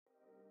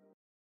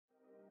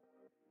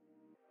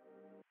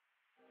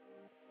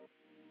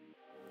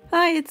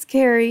Hi, it's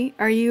Carrie.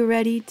 Are you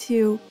ready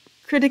to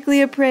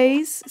critically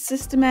appraise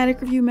systematic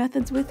review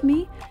methods with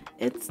me?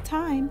 It's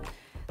time.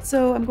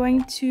 So I'm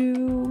going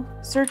to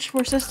search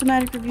for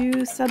systematic review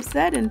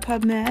subset in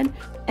PubMed,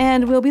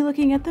 and we'll be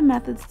looking at the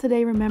methods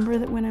today. Remember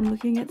that when I'm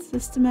looking at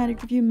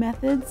systematic review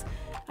methods,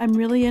 I'm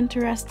really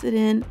interested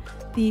in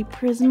the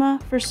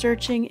Prisma for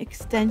Searching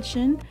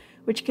extension,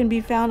 which can be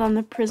found on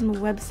the Prisma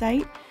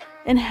website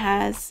and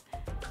has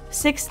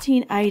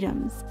 16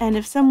 items. And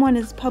if someone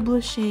is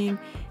publishing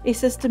a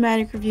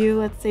systematic review,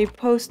 let's say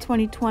post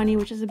 2020,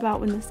 which is about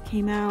when this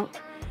came out,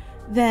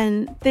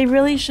 then they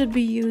really should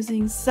be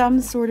using some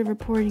sort of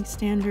reporting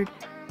standard,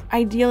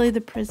 ideally the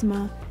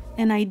Prisma,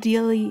 and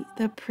ideally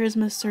the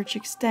Prisma search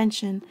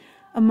extension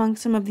among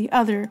some of the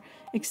other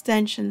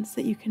extensions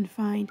that you can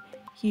find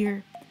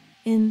here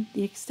in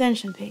the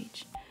extension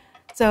page.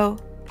 So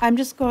I'm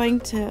just going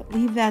to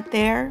leave that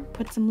there,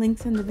 put some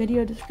links in the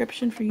video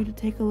description for you to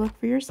take a look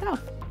for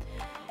yourself.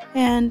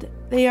 And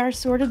they are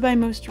sorted by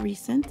most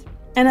recent.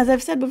 And as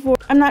I've said before,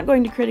 I'm not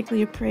going to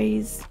critically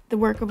appraise the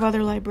work of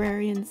other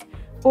librarians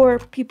or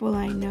people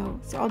I know.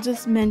 So I'll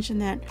just mention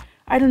that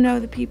I don't know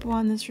the people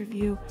on this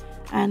review,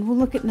 and we'll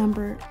look at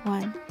number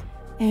 1.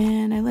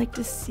 And I like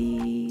to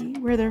see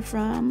where they're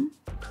from: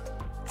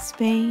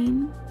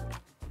 Spain,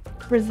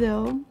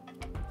 Brazil,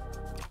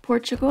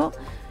 Portugal.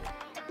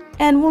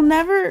 And we'll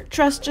never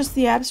trust just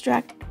the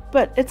abstract,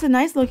 but it's a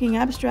nice looking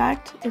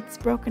abstract. It's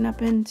broken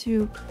up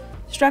into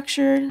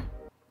structured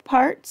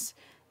parts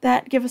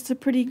that give us a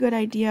pretty good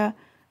idea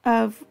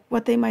of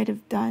what they might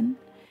have done.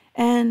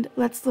 And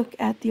let's look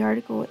at the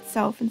article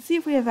itself and see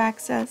if we have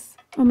access.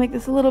 We'll make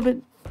this a little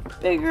bit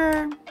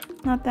bigger,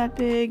 not that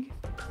big,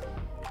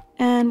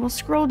 and we'll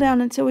scroll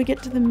down until we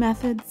get to the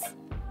methods.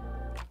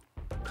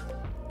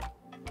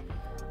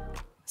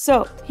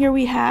 So here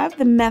we have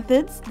the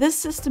methods. This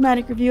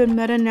systematic review and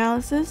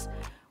meta-analysis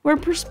were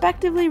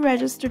prospectively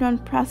registered on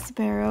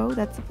Prospero,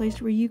 that's the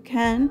place where you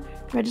can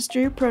register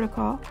your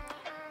protocol,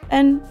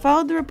 and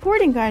followed the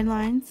reporting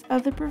guidelines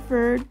of the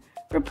preferred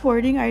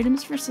reporting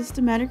items for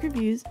systematic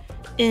reviews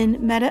in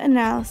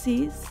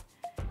meta-analyses,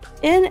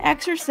 in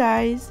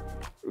exercise,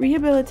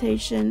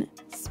 rehabilitation,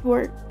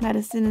 sport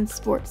medicine, and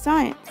sport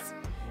science.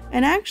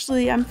 And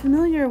actually, I'm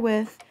familiar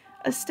with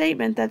a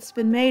statement that's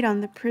been made on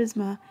the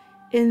Prisma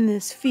in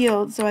this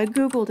field, so I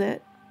googled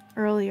it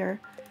earlier,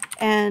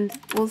 and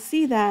we'll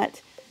see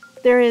that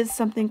there is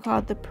something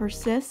called the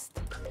persist,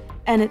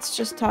 and it's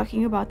just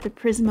talking about the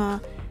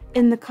Prisma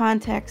in the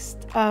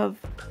context of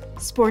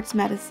sports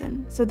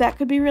medicine. So that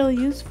could be really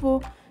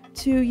useful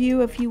to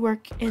you if you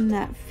work in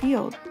that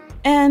field.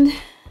 And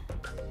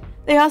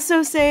they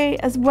also say,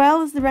 as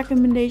well as the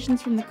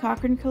recommendations from the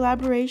Cochrane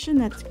collaboration.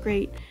 That's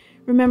great.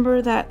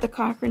 Remember that the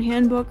Cochrane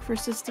Handbook for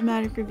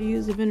Systematic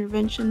Reviews of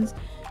Interventions,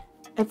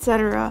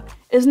 etc.,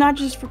 is not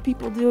just for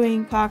people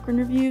doing Cochrane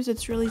reviews.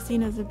 It's really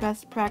seen as a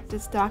best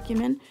practice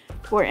document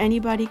for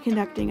anybody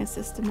conducting a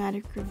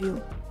systematic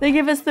review. They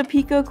give us the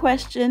PICO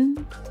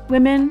question: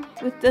 women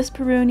with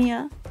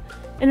dyspareunia,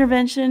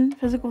 intervention,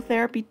 physical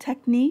therapy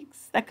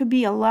techniques. That could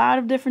be a lot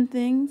of different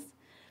things.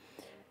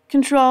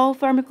 Control,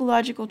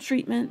 pharmacological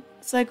treatment,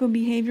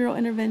 psychobehavioral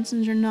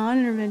interventions or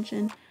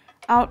non-intervention,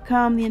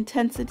 outcome, the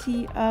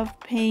intensity of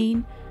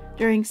pain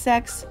during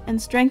sex, and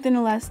strength and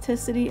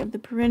elasticity of the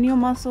perineal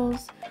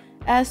muscles.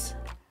 S,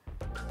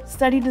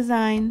 study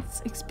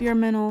designs,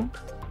 experimental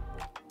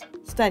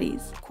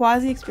studies,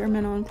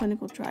 quasi-experimental and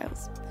clinical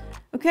trials.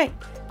 Okay,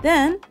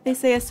 then they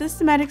say a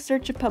systematic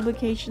search of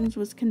publications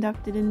was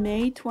conducted in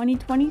May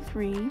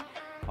 2023.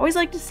 Always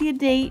like to see a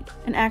date,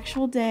 an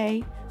actual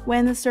day,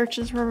 when the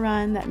searches were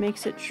run. That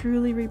makes it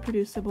truly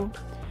reproducible.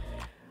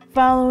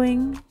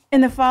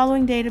 In the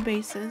following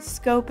databases: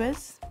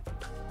 Scopus,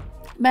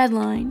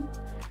 Medline,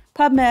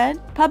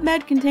 PubMed.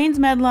 PubMed contains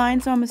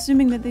Medline, so I'm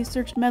assuming that they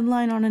searched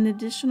Medline on an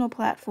additional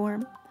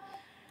platform.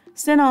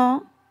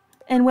 CINAHL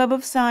and Web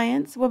of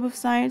Science. Web of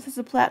Science is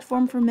a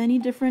platform for many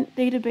different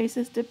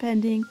databases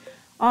depending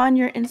on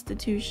your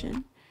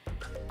institution.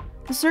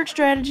 The search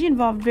strategy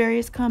involved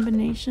various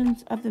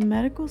combinations of the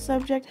medical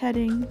subject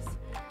headings: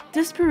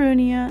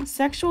 dyspareunia,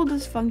 sexual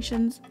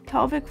dysfunctions,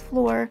 pelvic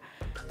floor,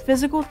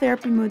 physical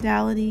therapy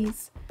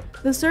modalities.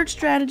 The search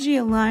strategy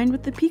aligned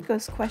with the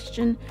PICOS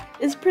question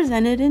is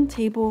presented in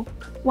Table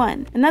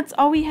 1. And that's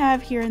all we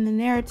have here in the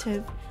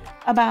narrative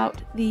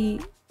about the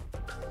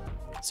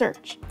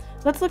search.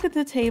 Let's look at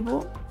the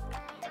table.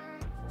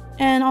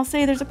 And I'll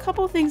say there's a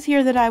couple things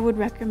here that I would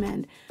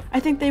recommend. I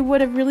think they would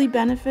have really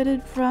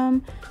benefited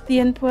from the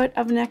input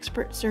of an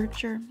expert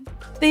searcher.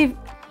 They've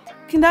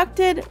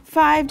conducted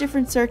 5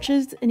 different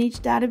searches in each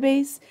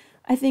database.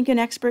 I think an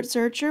expert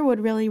searcher would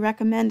really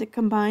recommend to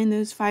combine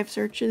those 5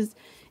 searches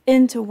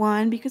into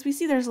one, because we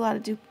see there's a lot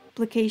of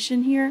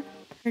duplication here.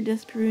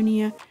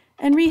 Dyspareunia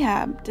and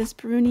rehab,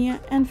 dyspareunia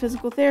and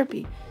physical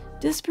therapy,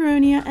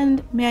 dyspareunia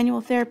and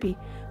manual therapy.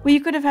 Well, you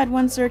could have had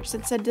one search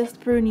that said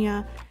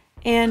dyspareunia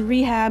and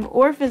rehab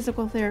or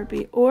physical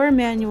therapy or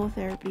manual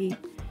therapy,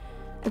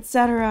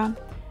 etc.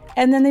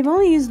 And then they've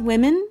only used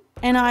women,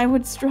 and I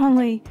would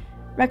strongly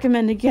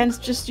recommend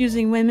against just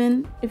using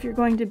women. If you're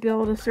going to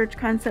build a search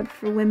concept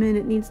for women,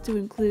 it needs to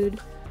include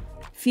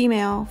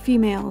female,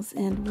 females,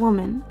 and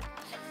woman.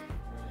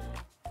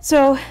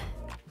 So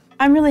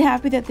I'm really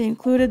happy that they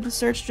included the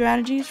search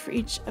strategies for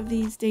each of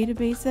these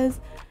databases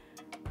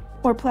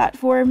or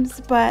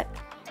platforms, but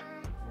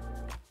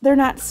they're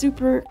not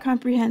super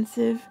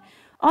comprehensive.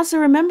 Also,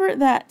 remember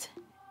that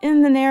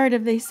in the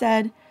narrative they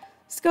said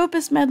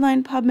Scopus,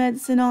 Medline, PubMed,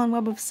 CINAHL, and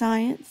Web of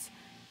Science,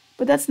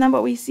 but that's not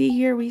what we see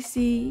here. We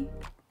see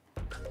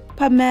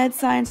PubMed,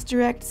 Science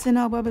Direct,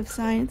 CINAHL, Web of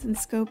Science, and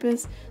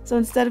Scopus. So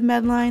instead of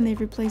Medline, they've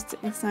replaced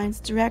it with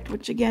Science Direct,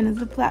 which again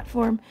is a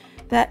platform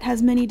that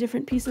has many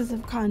different pieces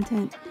of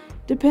content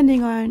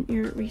depending on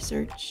your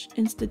research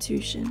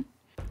institution.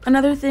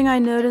 Another thing I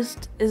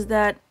noticed is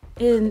that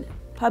in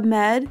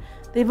PubMed,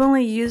 they've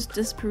only used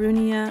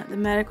dyspareunia, the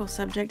medical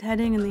subject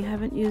heading, and they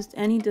haven't used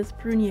any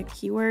dyspareunia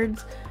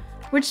keywords,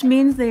 which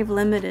means they've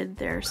limited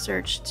their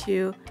search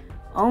to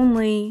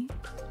only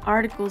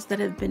articles that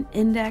have been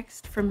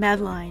indexed for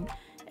Medline,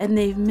 and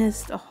they've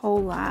missed a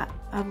whole lot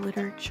of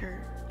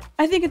literature.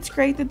 I think it's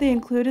great that they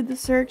included the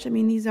search. I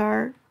mean, these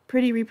are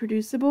pretty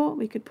reproducible.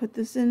 We could put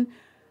this in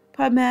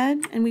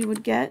PubMed and we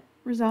would get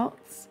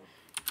results.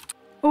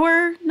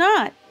 Or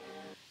not.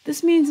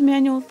 This means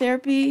manual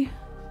therapy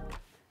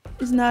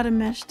is not a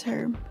mesh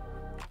term.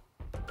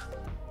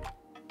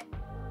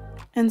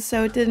 And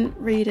so it didn't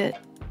read it.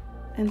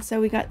 And so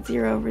we got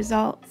 0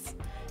 results.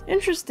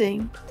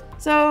 Interesting.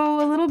 So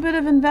a little bit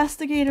of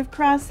investigative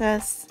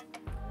process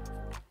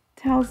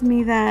tells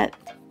me that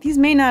these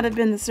may not have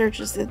been the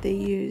searches that they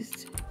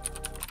used.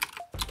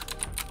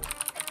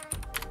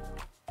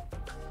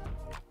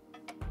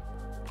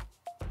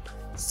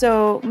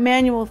 So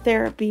manual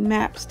therapy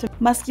maps to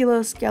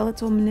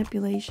musculoskeletal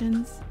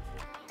manipulations.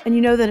 And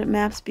you know that it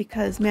maps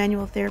because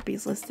manual therapy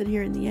is listed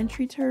here in the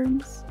entry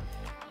terms.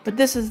 But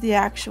this is the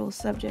actual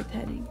subject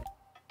heading.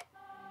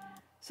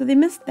 So they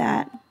missed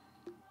that.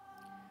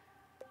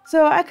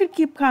 So I could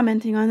keep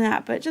commenting on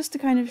that, but just to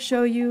kind of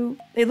show you,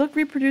 they look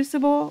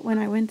reproducible. When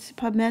I went to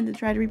PubMed to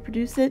try to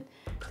reproduce it,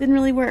 didn't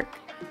really work.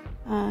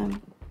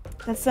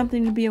 That's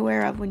something to be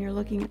aware of when you're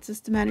looking at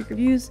systematic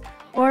reviews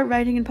or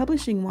writing and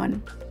publishing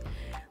one.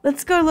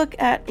 Let's go look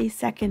at a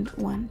second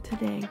one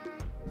today.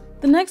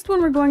 The next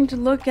one we're going to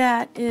look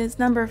at is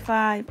number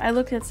 5. I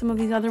looked at some of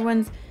these other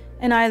ones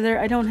and either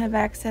I don't have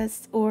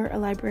access or a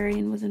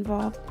librarian was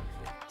involved.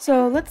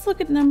 So let's look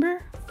at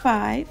number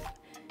 5.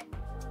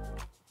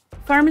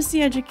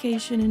 Pharmacy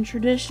education in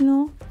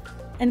traditional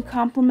and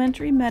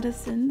complementary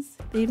medicines.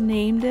 They've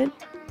named it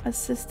a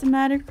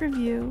systematic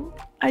review.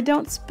 I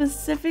don't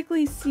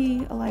specifically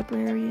see a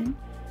librarian.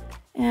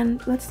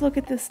 And let's look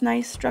at this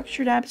nice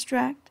structured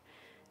abstract.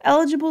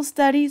 Eligible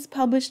studies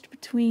published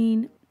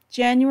between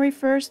January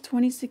 1st,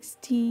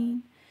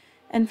 2016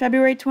 and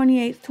February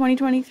 28th,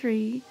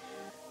 2023.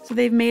 So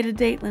they've made a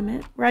date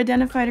limit. Were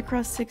identified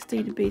across 6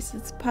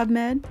 databases: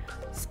 PubMed,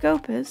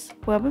 Scopus,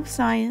 Web of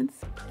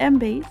Science,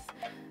 Embase,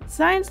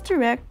 Science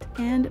Direct,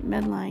 and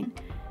Medline.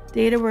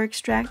 Data were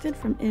extracted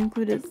from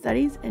included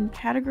studies and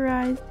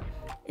categorized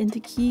into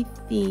key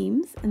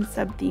themes and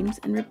subthemes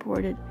and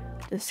reported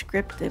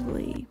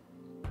descriptively.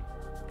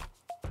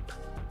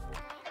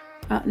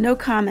 No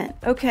comment.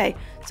 Okay,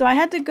 so I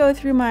had to go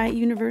through my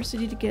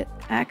university to get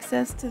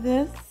access to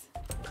this.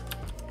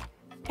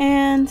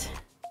 And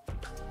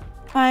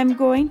I'm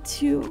going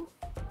to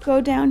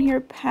go down here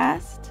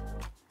past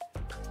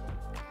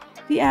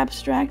the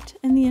abstract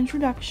and the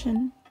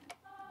introduction.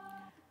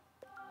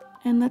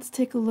 And let's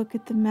take a look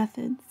at the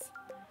methods.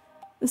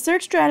 The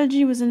search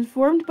strategy was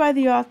informed by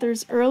the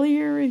author's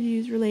earlier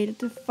reviews related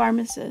to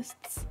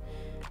pharmacists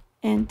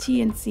and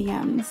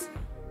TNCMs.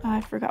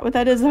 I forgot what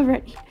that is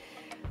already.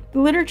 The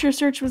literature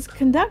search was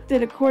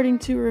conducted according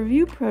to a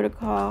review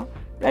protocol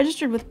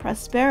registered with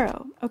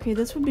Prospero. Okay,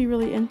 this would be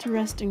really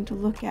interesting to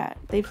look at.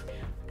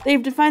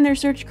 They've defined their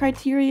search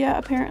criteria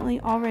apparently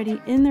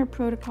already in their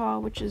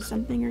protocol, which is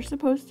something you're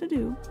supposed to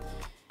do.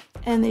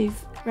 And they've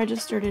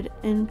registered it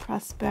in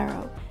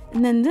Prospero.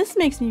 And then this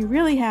makes me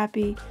really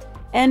happy,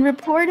 and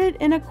reported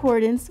in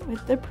accordance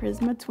with the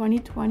Prisma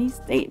 2020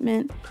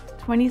 Statement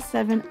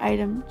 27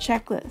 item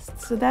checklist.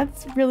 So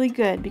that's really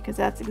good because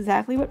that's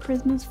exactly what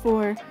Prisma's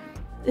for.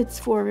 It's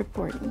for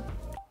reporting,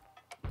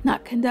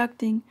 not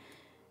conducting,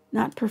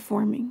 not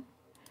performing.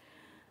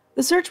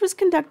 The search was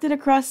conducted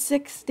across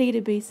 6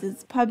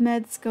 databases: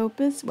 PubMed,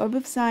 Scopus, Web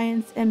of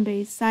Science,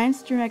 Embase,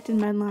 Science Direct, and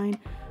Medline.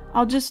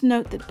 I'll just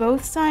note that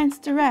both Science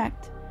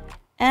Direct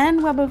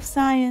and Web of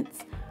Science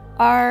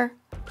are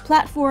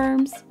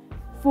platforms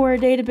for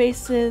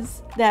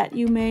databases that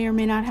you may or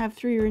may not have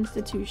through your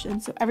institution.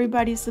 So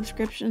everybody's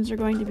subscriptions are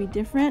going to be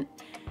different,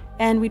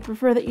 and we'd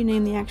prefer that you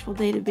name the actual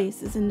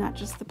databases and not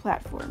just the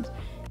platforms.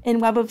 In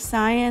Web of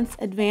Science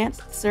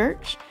Advanced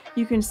Search,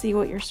 you can see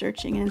what you're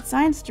searching. And in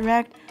Science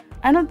Direct,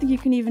 I don't think you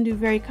can even do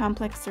very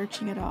complex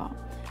searching at all.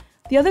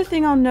 The other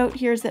thing I'll note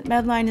here is that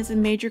Medline is a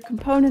major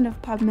component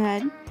of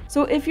PubMed.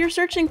 So if you're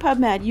searching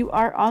PubMed, you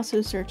are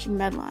also searching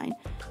Medline.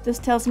 This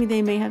tells me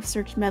they may have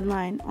searched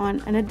Medline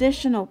on an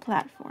additional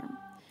platform.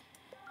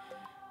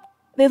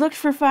 They looked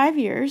for 5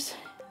 years.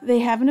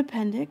 They have an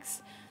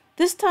appendix.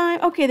 This time,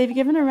 okay, they've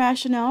given a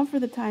rationale for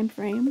the time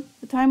frame.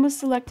 The time was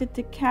selected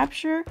to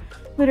capture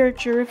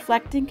literature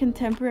reflecting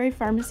contemporary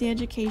pharmacy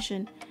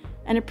education,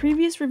 and a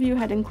previous review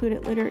had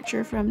included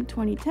literature from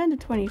 2010 to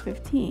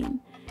 2015.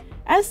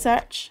 As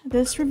such,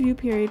 this review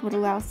period would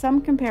allow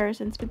some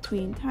comparisons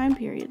between time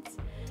periods.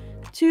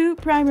 2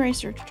 primary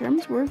search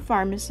terms were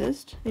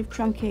pharmacist. They've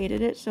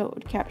truncated it so it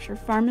would capture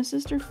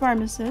pharmacist or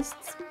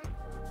pharmacists,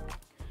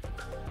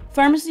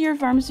 pharmacy or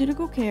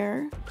pharmaceutical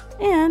care,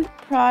 and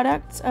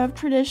products of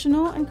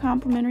traditional and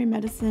complementary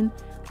medicine.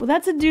 Well,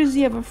 that's a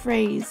doozy of a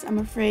phrase, I'm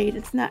afraid.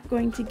 It's not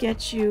going to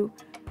get you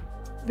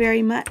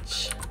very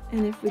much.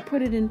 And if we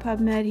put it in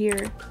PubMed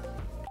here,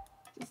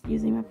 just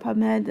using my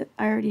PubMed that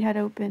I already had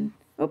open.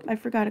 Oh, I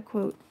forgot a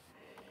quote.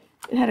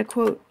 It had a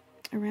quote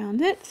around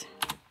it.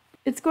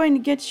 It's going to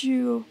get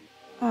you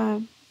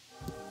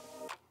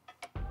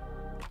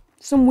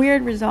some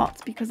weird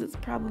results because it's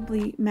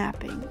probably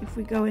mapping. If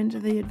we go into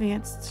the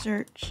advanced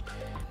search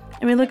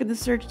and we look at the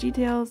search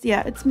details,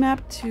 yeah, it's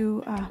mapped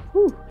to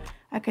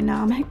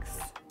economics,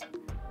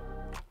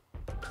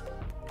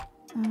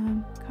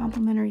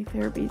 complementary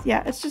therapies.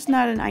 Yeah, it's just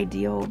not an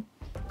ideal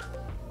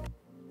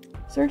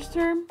search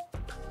term,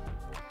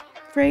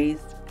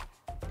 phrase,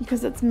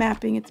 because it's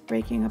mapping, it's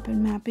breaking up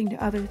and mapping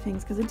to other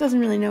things because it doesn't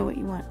really know what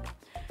you want.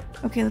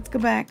 Okay, let's go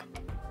back.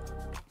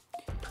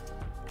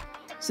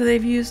 So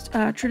they've used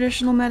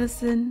traditional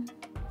medicine.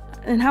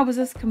 And how was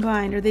this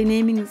combined? Are they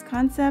naming this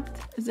concept?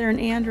 Is there an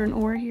and or an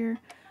or here?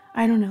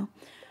 I don't know.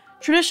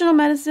 Traditional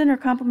medicine or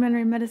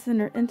complementary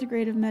medicine or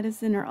integrative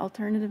medicine or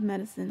alternative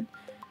medicine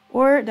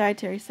or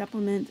dietary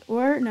supplement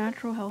or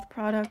natural health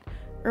product,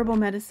 herbal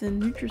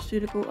medicine,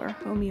 nutraceutical, or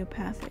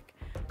homeopathic.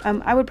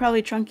 I would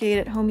probably truncate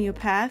it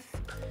homeopath.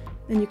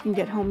 Then you can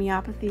get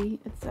homeopathy,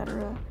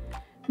 etc.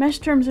 Mesh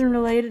terms and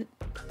related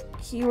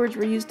keywords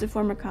were used to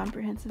form a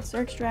comprehensive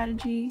search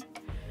strategy.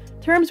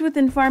 Terms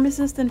within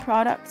pharmacist and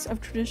products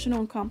of traditional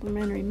and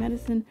complementary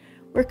medicine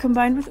were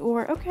combined with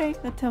or. Okay,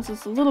 that tells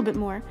us a little bit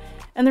more.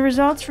 And the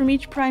results from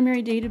each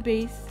primary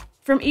database,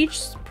 from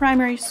each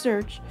primary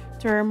search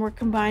term were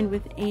combined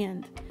with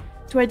and.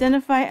 To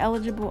identify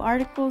eligible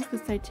articles, the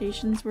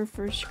citations were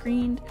first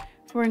screened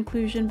for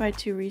inclusion by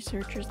 2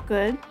 researchers.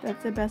 Good,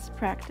 that's the best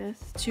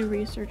practice. 2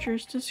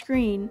 researchers to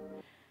screen.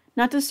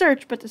 Not to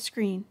search, but to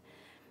screen.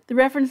 The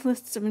reference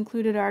lists of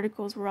included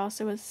articles were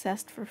also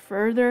assessed for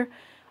further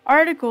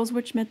articles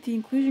which met the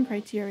inclusion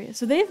criteria.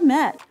 So they've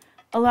met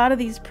a lot of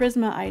these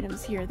Prisma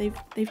items here.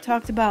 They've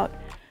talked about,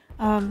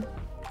 well,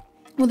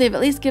 they've at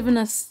least given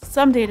us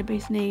some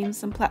database names,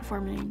 some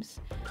platform names.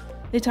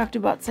 They talked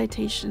about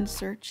citation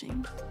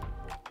searching.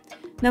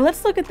 Now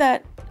let's look at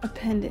that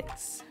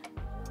appendix.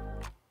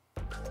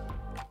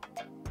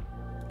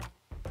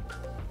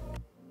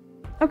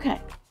 Okay.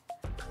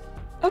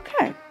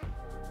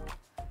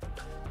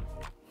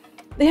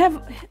 They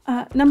have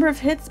a number of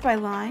hits by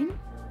line.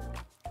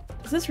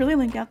 Does this really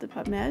link out to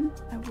PubMed?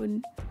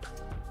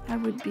 I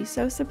would be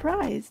so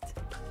surprised,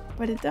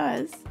 but it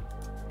does.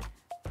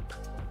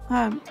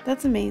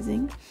 That's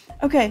amazing.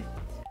 Okay.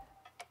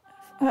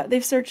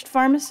 They've searched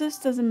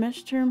pharmacist as a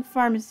mesh term,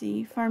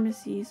 pharmacy,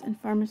 pharmacies, and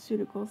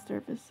pharmaceutical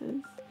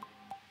services.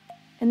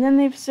 And then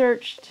they've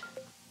searched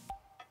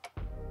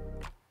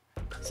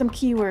some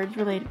keywords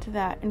related to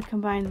that and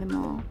combined them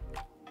all.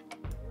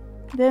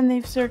 Then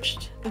they've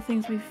searched the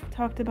things we've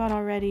talked about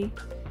already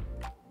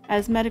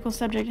as medical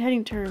subject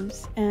heading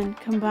terms and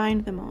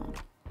combined them all.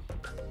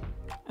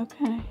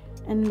 Okay,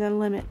 and the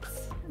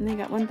limits. And they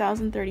got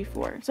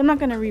 1,034. So I'm not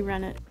going to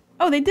rerun it.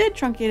 Oh, they did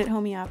truncate it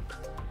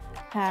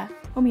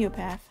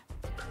homeopath.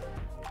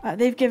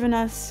 They've given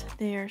us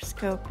their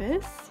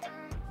Scopus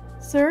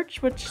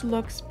search, which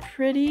looks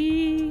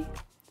pretty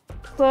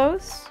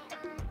close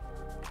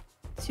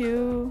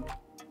to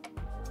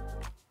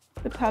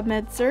the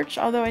PubMed search,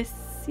 although I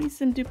see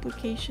some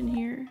duplication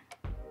here.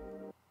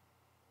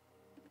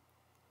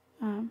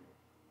 I'm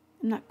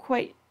not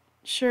quite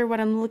sure what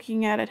I'm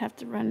looking at. I'd have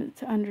to run it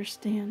to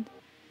understand.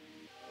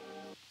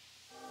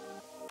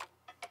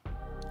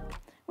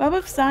 Web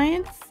of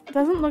Science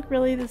doesn't look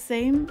really the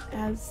same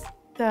as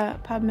the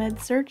PubMed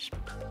search.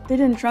 They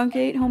didn't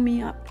truncate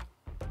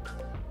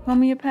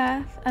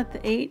homeopath at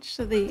the H,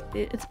 so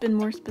it's been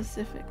more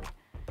specific.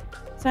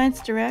 Science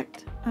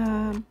Direct.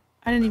 I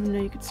didn't even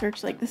know you could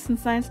search like this in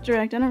Science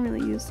Direct. I don't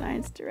really use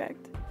Science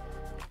Direct.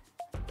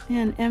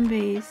 And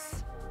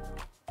Embase.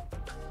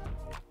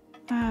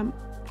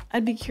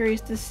 I'd be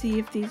curious to see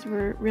if these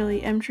were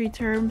really M-tree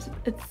terms.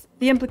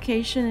 The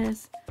implication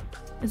is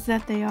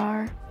that they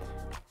are.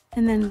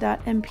 And then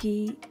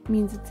 .mp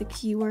means it's a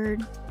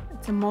keyword.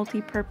 It's a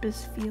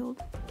multi-purpose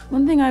field.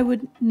 One thing I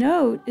would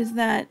note is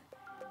that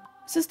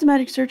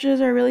systematic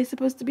searches are really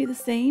supposed to be the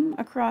same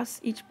across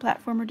each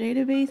platform or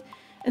database.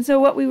 And so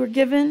what we were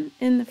given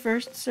in the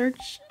first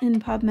search in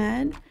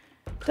PubMed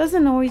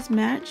doesn't always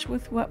match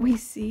with what we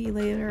see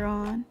later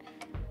on.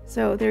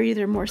 So they're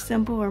either more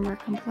simple or more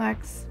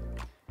complex.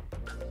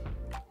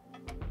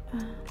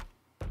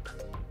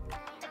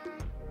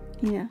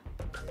 Yeah.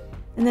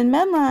 And then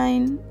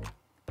Medline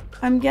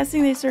I'm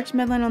guessing they searched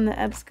Medline on the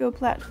EBSCO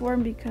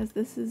platform because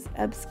this is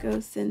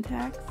EBSCO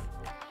syntax.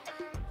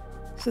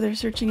 So they're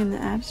searching in the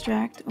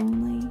abstract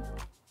only.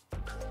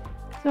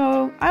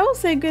 So I will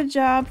say good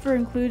job for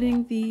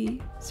including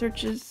the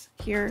searches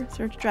here,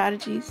 search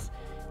strategies,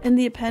 in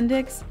the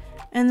appendix,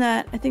 and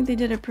that I think they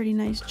did a pretty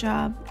nice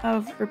job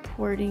of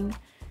reporting,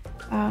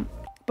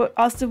 but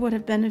also would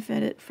have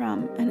benefited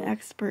from an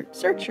expert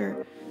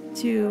searcher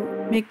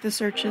to make the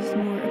searches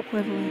more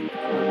equivalent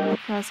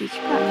across each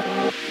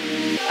platform.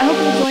 I hope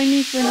you'll join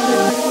me for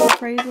another critical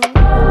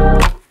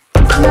appraisal.